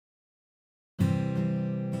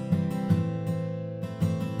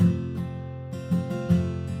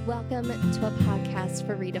Welcome to a podcast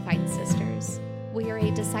for Redefined Sisters. We are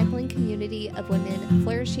a discipling community of women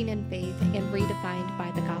flourishing in faith and redefined by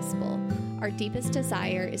the gospel. Our deepest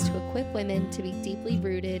desire is to equip women to be deeply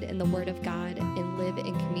rooted in the Word of God and live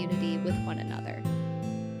in community with one another.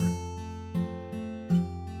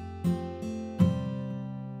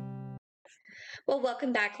 Well,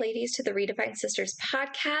 welcome back, ladies, to the Redefined Sisters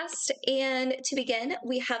podcast. And to begin,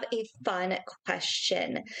 we have a fun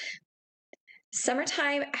question.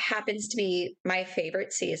 Summertime happens to be my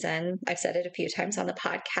favorite season. I've said it a few times on the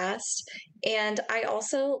podcast. And I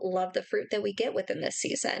also love the fruit that we get within this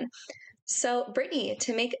season. So, Brittany,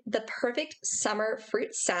 to make the perfect summer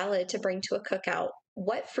fruit salad to bring to a cookout,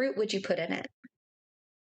 what fruit would you put in it?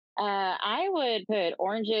 I would put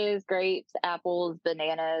oranges, grapes, apples,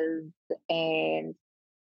 bananas, and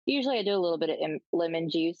usually I do a little bit of lemon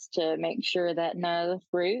juice to make sure that no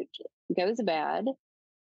fruit goes bad.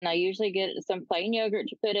 And I usually get some plain yogurt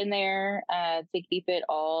to put in there to keep it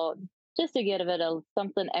all, just to give it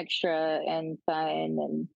something extra and fun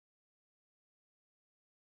and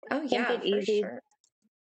For easy. sure.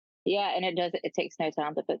 Yeah, and it takes no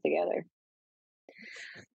time to put together.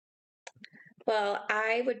 Well,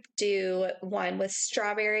 I would do one with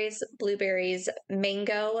strawberries, blueberries,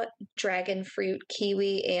 mango, dragon fruit,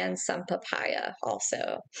 kiwi, and some papaya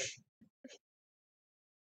also.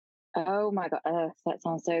 Oh my God. That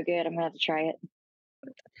sounds so good. I'm going to have to try it.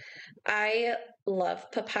 I love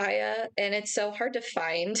papaya, and it's so hard to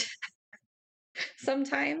find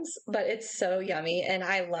sometimes, but it's so yummy. And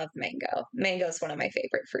I love mango. Mango is one of my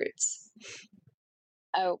favorite fruits.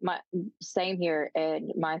 Oh, same here.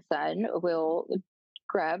 And my son will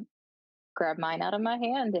grab mine out of my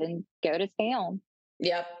hand and go to town.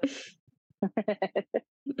 Yep.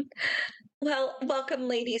 Well, welcome,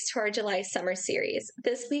 ladies, to our July summer series.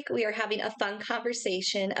 This week, we are having a fun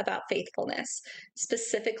conversation about faithfulness,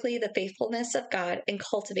 specifically the faithfulness of God and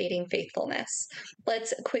cultivating faithfulness.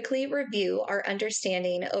 Let's quickly review our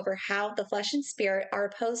understanding over how the flesh and spirit are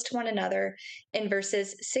opposed to one another in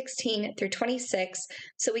verses 16 through 26,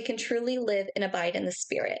 so we can truly live and abide in the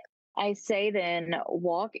Spirit. I say then,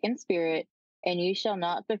 walk in spirit, and you shall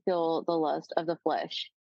not fulfill the lust of the flesh.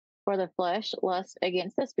 For the flesh lusts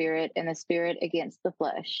against the spirit, and the spirit against the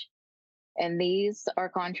flesh. And these are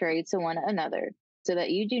contrary to one another, so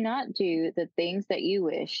that you do not do the things that you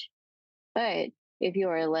wish. But if you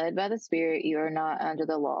are led by the Spirit, you are not under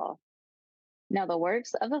the law. Now the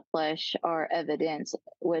works of the flesh are evident,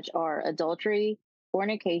 which are adultery,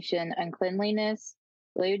 fornication, uncleanliness,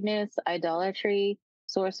 lewdness, idolatry,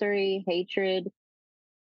 sorcery, hatred,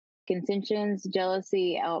 contentions,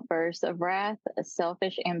 jealousy, outbursts of wrath,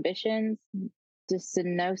 selfish ambitions,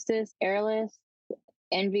 dissenosis, errorless,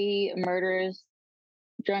 envy, murders,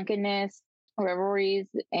 drunkenness, revelries,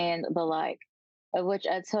 and the like, of which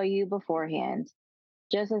I tell you beforehand,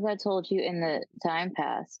 just as I told you in the time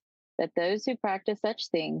past, that those who practice such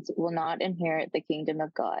things will not inherit the kingdom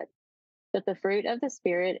of God. But the fruit of the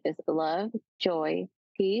Spirit is love, joy,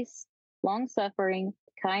 peace, long-suffering,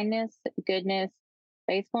 kindness, goodness,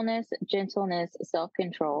 faithfulness, gentleness,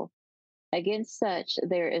 self-control. Against such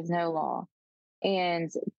there is no law.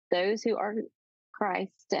 And those who are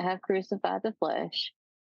Christ have crucified the flesh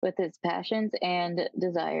with its passions and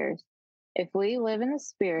desires. If we live in the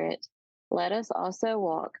Spirit, let us also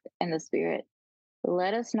walk in the Spirit.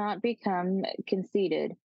 Let us not become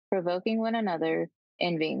conceited, provoking one another,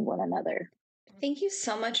 envying one another. Thank you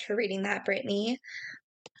so much for reading that, Brittany.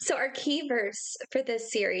 So our key verse for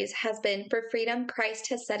this series has been, "For freedom Christ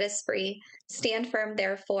has set us free. Stand firm,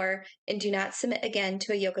 therefore, and do not submit again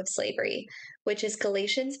to a yoke of slavery," which is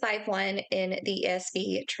Galatians 5:1 in the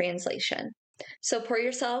ESV translation. So pour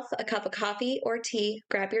yourself a cup of coffee or tea,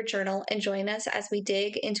 grab your journal, and join us as we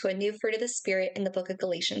dig into a new fruit of the Spirit in the book of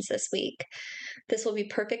Galatians this week. This will be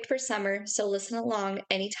perfect for summer, so listen along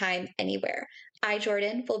anytime, anywhere. I,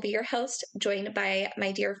 Jordan, will be your host, joined by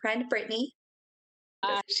my dear friend, Brittany.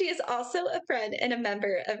 She is also a friend and a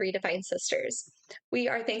member of Redefined Sisters. We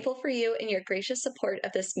are thankful for you and your gracious support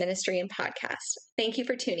of this ministry and podcast. Thank you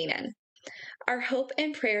for tuning in. Our hope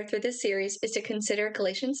and prayer through this series is to consider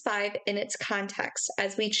Galatians 5 in its context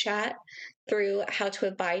as we chat through how to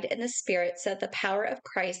abide in the Spirit so that the power of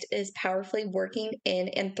Christ is powerfully working in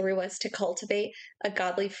and through us to cultivate a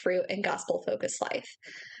godly fruit and gospel-focused life,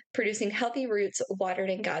 producing healthy roots watered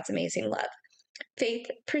in God's amazing love. Faith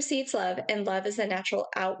precedes love, and love is the natural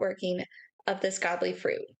outworking of this godly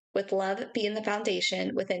fruit, with love being the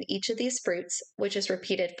foundation within each of these fruits, which is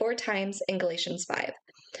repeated 4 times in Galatians 5.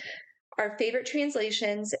 Our favorite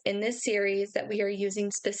translations in this series that we are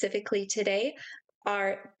using specifically today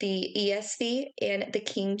are the ESV and the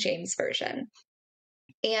King James Version.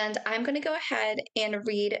 And I'm going to go ahead and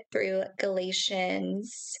read through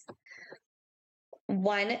Galatians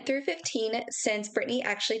 1 through 15, since Brittany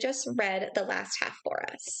actually just read the last half for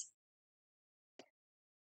us.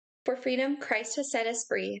 For freedom, Christ has set us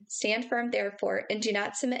free. Stand firm, therefore, and do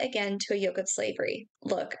not submit again to a yoke of slavery.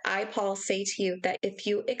 Look, I, Paul, say to you that if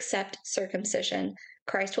you accept circumcision,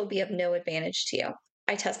 Christ will be of no advantage to you.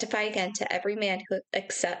 I testify again to every man who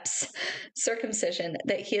accepts circumcision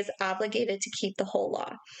that he is obligated to keep the whole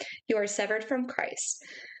law. You are severed from Christ.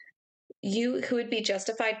 You who would be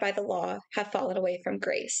justified by the law have fallen away from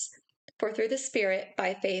grace. For through the Spirit,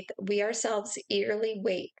 by faith, we ourselves eagerly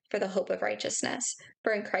wait for the hope of righteousness.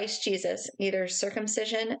 For in Christ Jesus, neither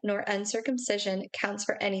circumcision nor uncircumcision counts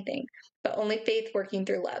for anything, but only faith working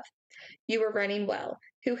through love. You were running well.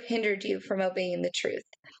 Who hindered you from obeying the truth?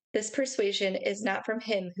 This persuasion is not from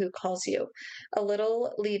him who calls you. A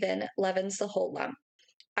little leaven leavens the whole lump.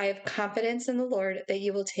 I have confidence in the Lord that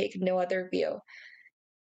you will take no other view,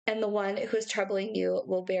 and the one who is troubling you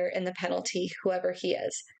will bear in the penalty, whoever he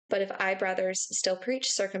is. But if I, brothers, still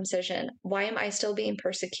preach circumcision, why am I still being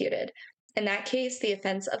persecuted? In that case, the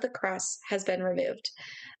offense of the cross has been removed.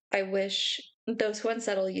 I wish those who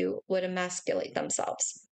unsettle you would emasculate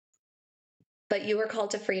themselves. But you are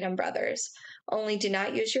called to freedom, brothers. Only do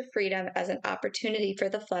not use your freedom as an opportunity for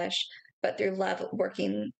the flesh, but through love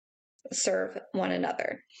working serve one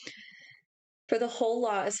another. For the whole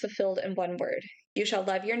law is fulfilled in one word: you shall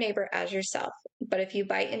love your neighbor as yourself. But if you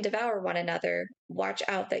bite and devour one another, watch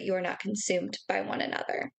out that you are not consumed by one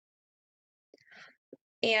another.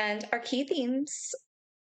 And our key themes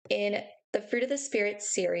in the Fruit of the Spirit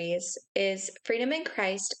series is freedom in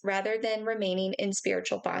Christ rather than remaining in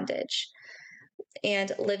spiritual bondage,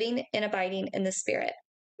 and living and abiding in the Spirit.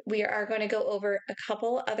 We are going to go over a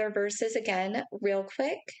couple other verses again real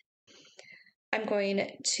quick. I'm going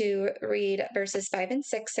to read verses 5 and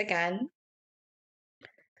 6 again.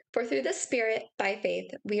 For through the Spirit, by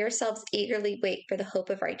faith, we ourselves eagerly wait for the hope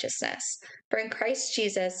of righteousness. For in Christ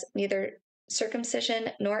Jesus, neither circumcision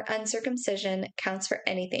nor uncircumcision counts for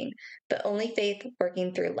anything, but only faith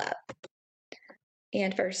working through love.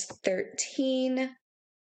 And verse 13,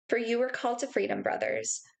 for you were called to freedom,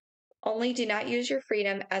 brothers. Only do not use your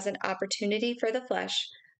freedom as an opportunity for the flesh,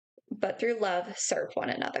 but through love serve one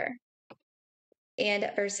another.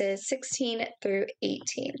 And verses 16 through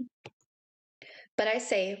 18. But I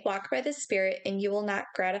say, walk by the Spirit, and you will not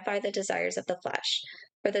gratify the desires of the flesh.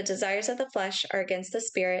 For the desires of the flesh are against the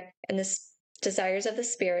Spirit, and the desires of the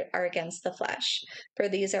Spirit are against the flesh. For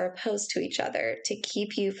these are opposed to each other, to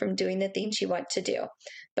keep you from doing the things you want to do.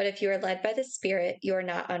 But if you are led by the Spirit, you are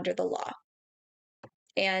not under the law.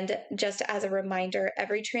 And just as a reminder,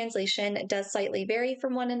 every translation does slightly vary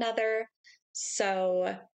from one another.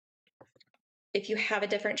 So if you have a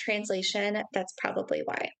different translation, that's probably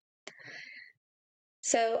why.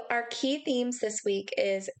 So our key themes this week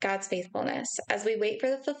is God's faithfulness. As we wait for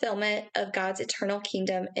the fulfillment of God's eternal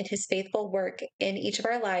kingdom and his faithful work in each of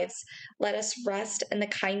our lives, let us rest in the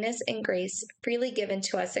kindness and grace freely given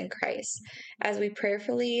to us in Christ, as we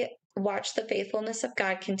prayerfully watch the faithfulness of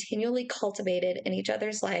God continually cultivated in each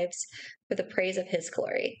other's lives for the praise of his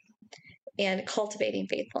glory. And cultivating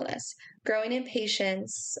faithfulness, growing in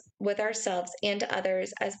patience with ourselves and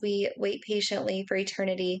others as we wait patiently for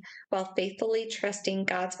eternity while faithfully trusting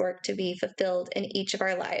God's work to be fulfilled in each of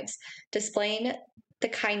our lives, displaying the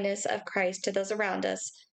kindness of Christ to those around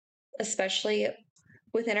us, especially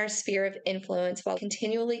within our sphere of influence, while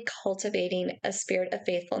continually cultivating a spirit of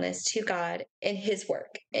faithfulness to God and his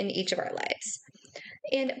work in each of our lives.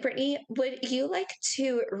 And Brittany, would you like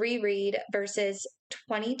to reread verses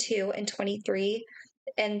 22 and 23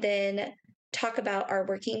 and then talk about our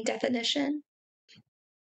working definition?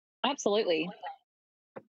 Absolutely.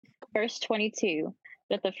 Verse 22,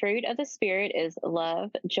 but the fruit of the Spirit is love,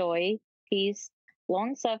 joy, peace,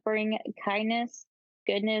 long suffering, kindness,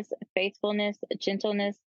 goodness, faithfulness,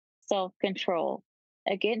 gentleness, self control.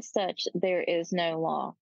 Against such there is no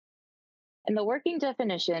law. In the working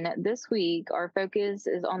definition, this week our focus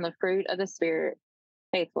is on the fruit of the Spirit,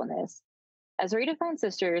 faithfulness. As Redefined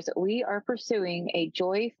Sisters, we are pursuing a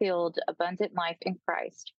joy filled, abundant life in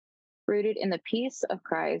Christ, rooted in the peace of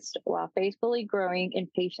Christ while faithfully growing in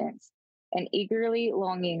patience and eagerly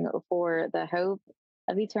longing for the hope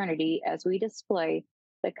of eternity as we display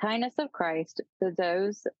the kindness of Christ to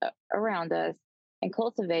those around us and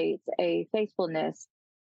cultivate a faithfulness.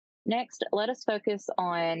 Next, let us focus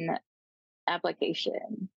on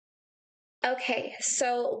application. Okay,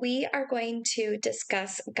 so we are going to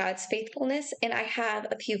discuss God's faithfulness, and I have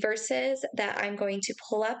a few verses that I'm going to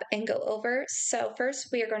pull up and go over. So first,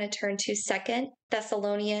 we are going to turn to Second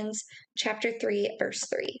Thessalonians chapter 3, verse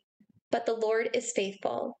 3. But the Lord is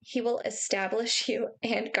faithful. He will establish you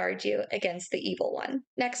and guard you against the evil one.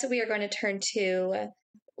 Next, we are going to turn to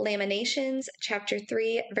Lamentations chapter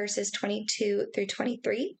 3, verses 22 through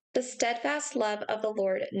 23. The steadfast love of the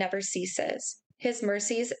Lord never ceases. His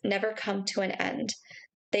mercies never come to an end.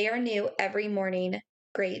 They are new every morning.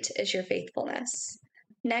 Great is your faithfulness.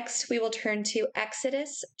 Next, we will turn to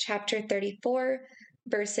Exodus chapter 34,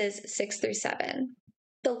 verses 6 through 7.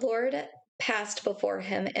 The Lord passed before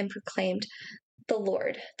him and proclaimed, the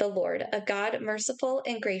Lord, a God merciful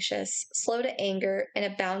and gracious, slow to anger, and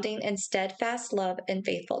abounding in steadfast love and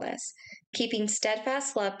faithfulness, keeping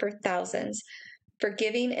steadfast love for thousands,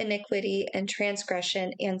 forgiving iniquity and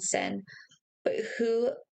transgression and sin, but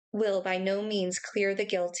who will by no means clear the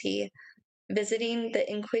guilty, visiting the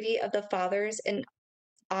iniquity of the fathers and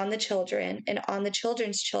on the children and on the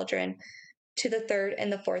children's children to the third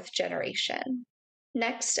and the fourth generation.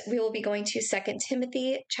 Next, we will be going to Second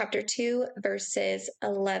Timothy chapter 2, verses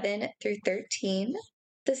 11 through 13.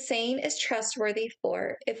 The saying is trustworthy,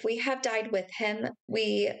 for if we have died with him,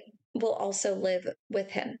 we will also live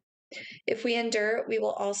with him. If we endure, we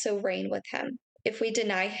will also reign with him. If we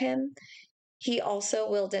deny him, he also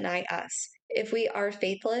will deny us. If we are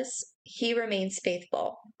faithless, he remains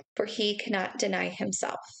faithful, for he cannot deny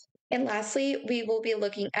himself. And lastly, we will be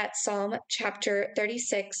looking at Psalm chapter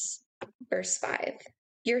 36, verse 5.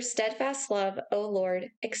 Your steadfast love, O Lord,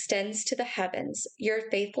 extends to the heavens, your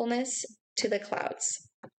faithfulness to the clouds.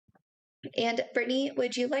 And Brittany,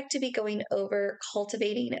 would you like to be going over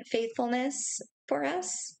cultivating faithfulness for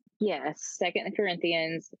us? Yes, Second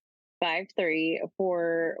Corinthians 5:3,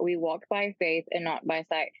 for we walk by faith and not by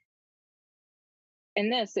sight.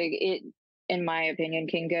 And this, it, in my opinion,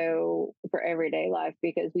 can go for everyday life,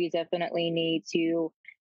 because we definitely need to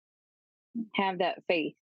have that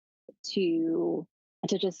faith to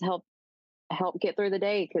just help get through the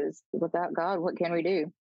day, because without God, what can we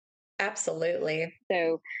do? Absolutely.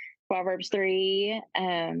 So Proverbs 3,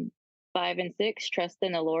 5 and 6, trust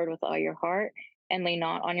in the Lord with all your heart and lean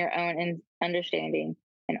not on your own understanding.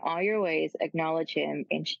 In all your ways acknowledge him,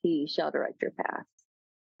 and he shall direct your path.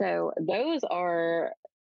 So those are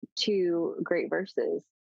two great verses.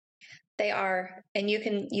 They are, and you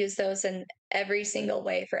can use those in every single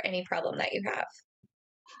way for any problem that you have.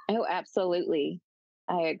 Oh, absolutely.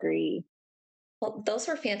 I agree. Well, those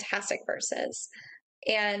were fantastic verses.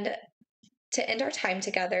 And to end our time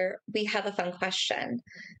together, we have a fun question.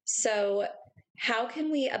 So, how can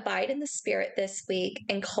we abide in the Spirit this week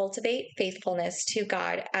and cultivate faithfulness to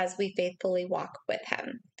God as we faithfully walk with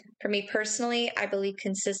Him? For me personally, I believe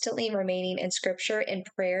consistently remaining in Scripture and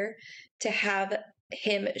prayer to have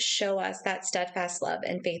Him show us that steadfast love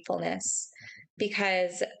and faithfulness.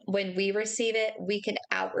 Because when we receive it, we can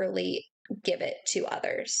outwardly give it to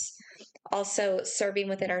others. Also, serving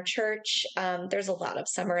within our church, there's a lot of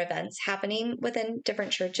summer events happening within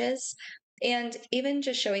different churches, and even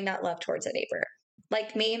just showing that love towards a neighbor.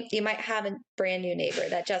 Like me, you might have a brand new neighbor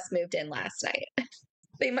that just moved in last night.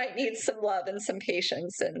 They might need some love and some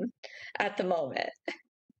patience and at the moment.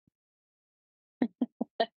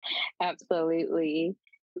 Absolutely.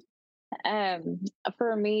 Um,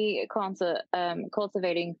 for me,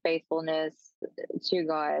 cultivating faithfulness to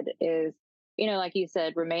God is, like you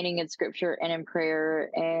said, remaining in scripture and in prayer,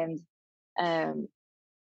 and, um,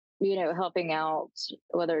 helping out,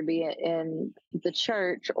 whether it be in the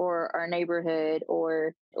church or our neighborhood,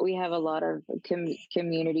 or we have a lot of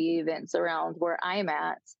community events around where I'm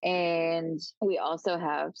at. And we also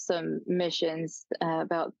have some missions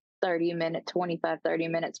about 30 minutes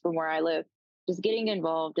from where I live. Just getting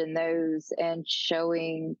involved in those and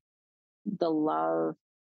showing the love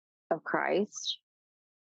of Christ.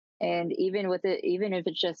 And even with it, even if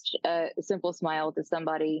it's just a simple smile to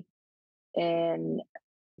somebody in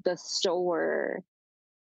the store,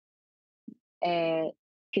 and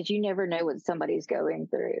because you never know what somebody's going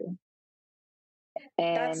through.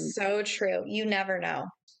 That's And so true. You never know.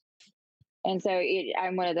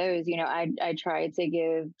 I'm one of those, I try to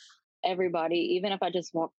give everybody, even if I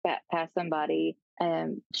just walk past somebody,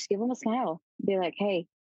 just give them a smile. Be like, hey,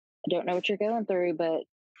 I don't know what you're going through, but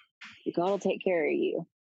God will take care of you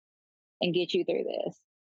and get you through this.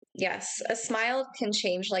 Yes, a smile can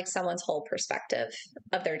change like someone's whole perspective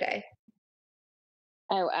of their day.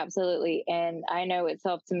 Oh, absolutely. And I know it's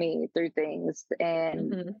helped me through things.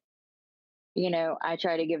 And, I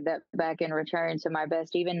try to give that back in return to my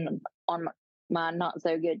best, even on my not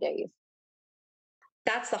so good days.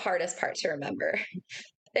 That's the hardest part to remember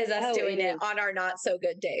is us doing it on our not so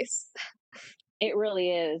good days. It really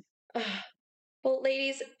is. Well,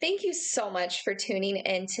 ladies, thank you so much for tuning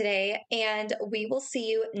in today, and we will see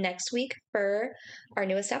you next week for our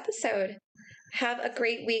newest episode. Have a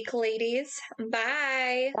great week, ladies.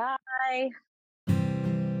 Bye. Bye.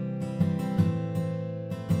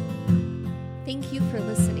 Thank you for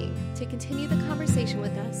listening. To continue the conversation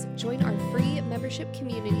with us, join our free membership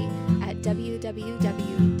community at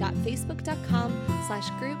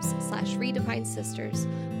www.facebook.com/groups/Redefined Sisters.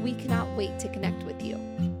 We cannot wait to connect with you.